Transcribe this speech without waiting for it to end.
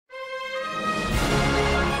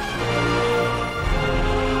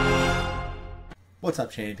What's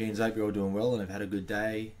up, champions? I hope you're all doing well and have had a good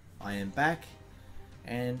day. I am back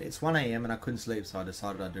and it's 1 AM and I couldn't sleep, so I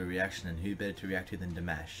decided I'd do a reaction, and who better to react to than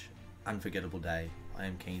Dimash. Unforgettable day. I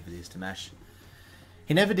am keen for this. Dimash,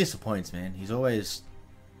 he never disappoints, man. He's always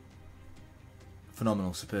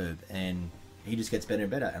phenomenal, superb, and he just gets better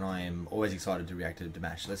and better, and I am always excited to react to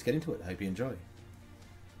Dimash. Let's get into it. Hope you enjoy.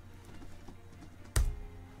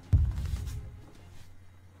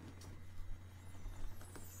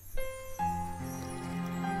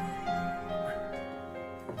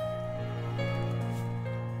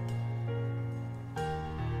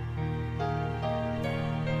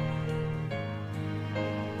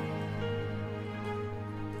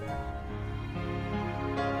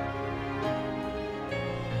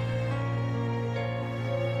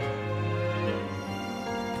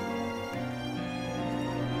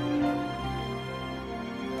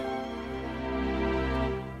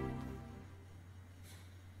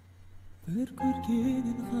 Bir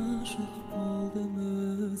көргенін ғашық болдым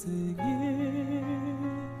өзіңе,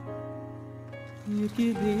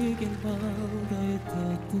 еркелеген балдай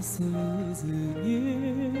татты сөзіңе,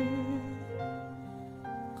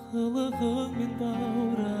 қылығыңмен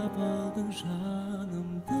баурап алдың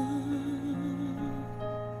жанымда,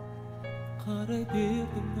 қарай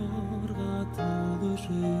бердім нұрға толы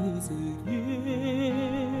жүзіңе.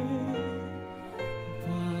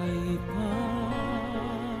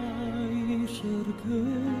 Şarkı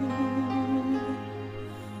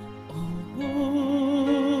unutamazsın.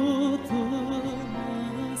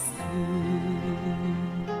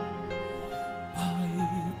 Pay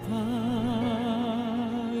pay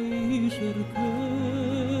şarkı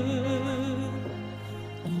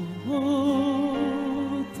unutamazsın.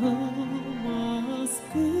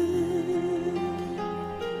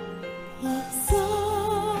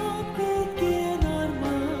 Aksap gitken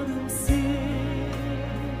armanım sen.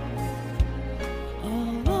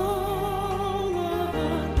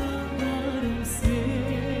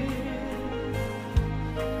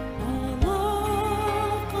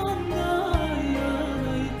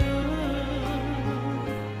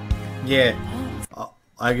 Yeah,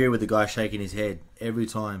 I agree with the guy shaking his head every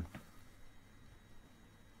time.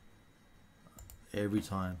 Every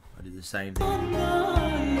time I do the same thing. I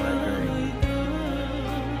agree.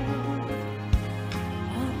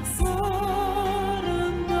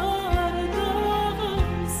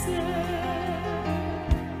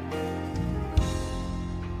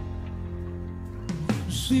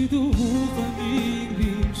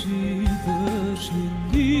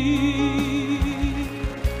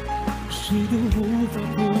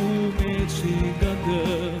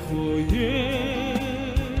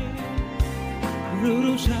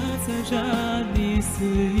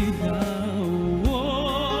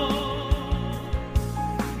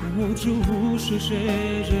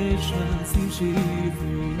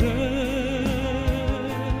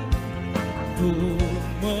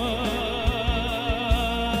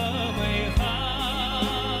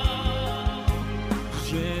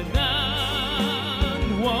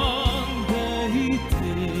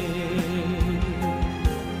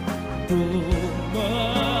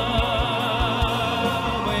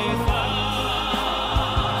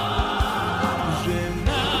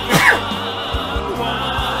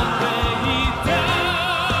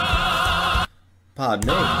 Pardon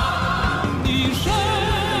me.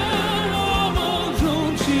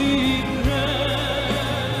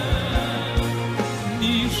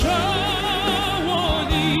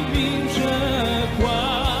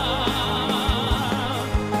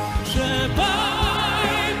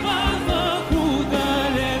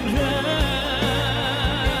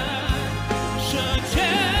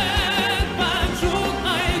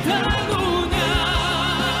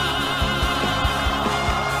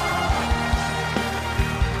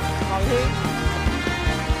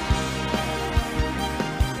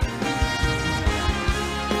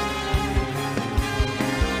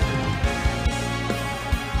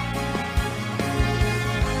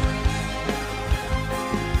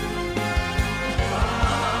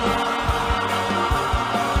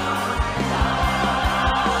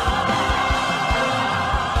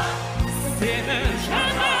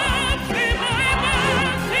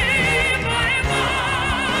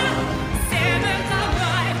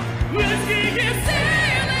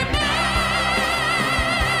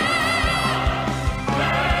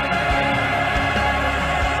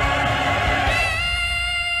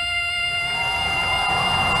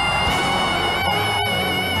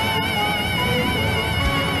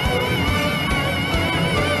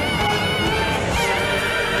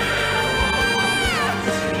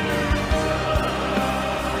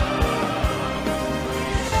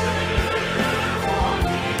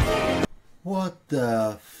 What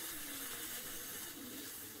the?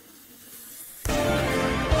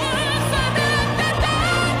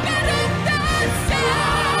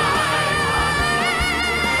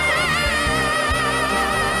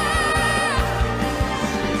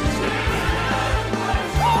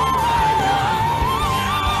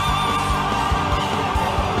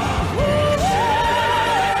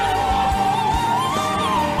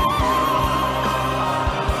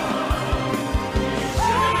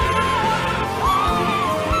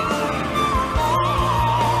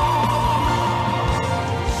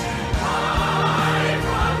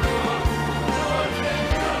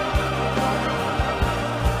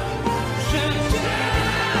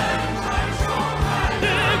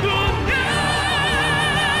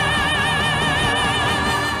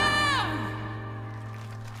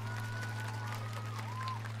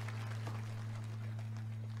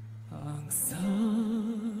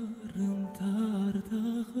 앙사름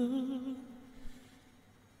따르다가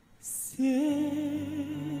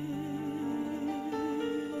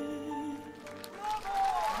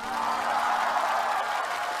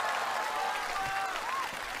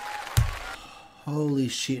Holy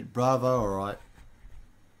shit, bravo, alright.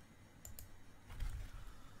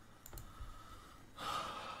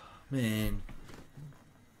 Man,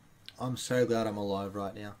 I'm so glad I'm alive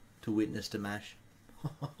right now to witness Dimash.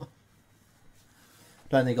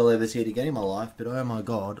 Don't think I'll ever see it again in my life, but oh my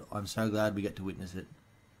god, I'm so glad we get to witness it.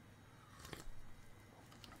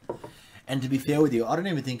 And to be fair with you, I don't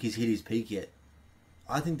even think he's hit his peak yet.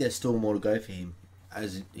 I think there's still more to go for him,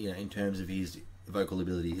 as you know, in terms of his vocal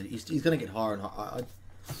ability. He's going to get higher and higher.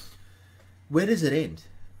 Where does it end?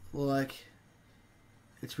 Like,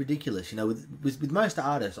 it's ridiculous. You know, with most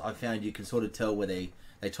artists, I found you can sort of tell where they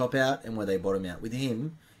top out and where they bottom out. With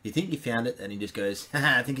him, you think you found it, and he just goes,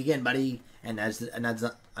 haha, think again, buddy, and adds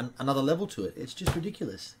another level to it. It's just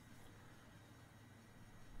ridiculous.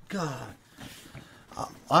 God.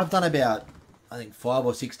 I've done about, I think, 5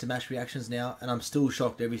 or 6 Dimash reactions now, and I'm still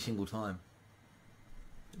shocked every single time.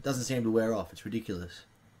 It doesn't seem to wear off. It's ridiculous.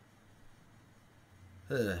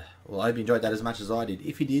 Well, I hope you enjoyed that as much as I did.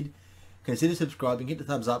 If you did, consider subscribing, hit the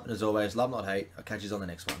thumbs up, and as always, love not hate. I'll catch you on the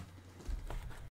next one.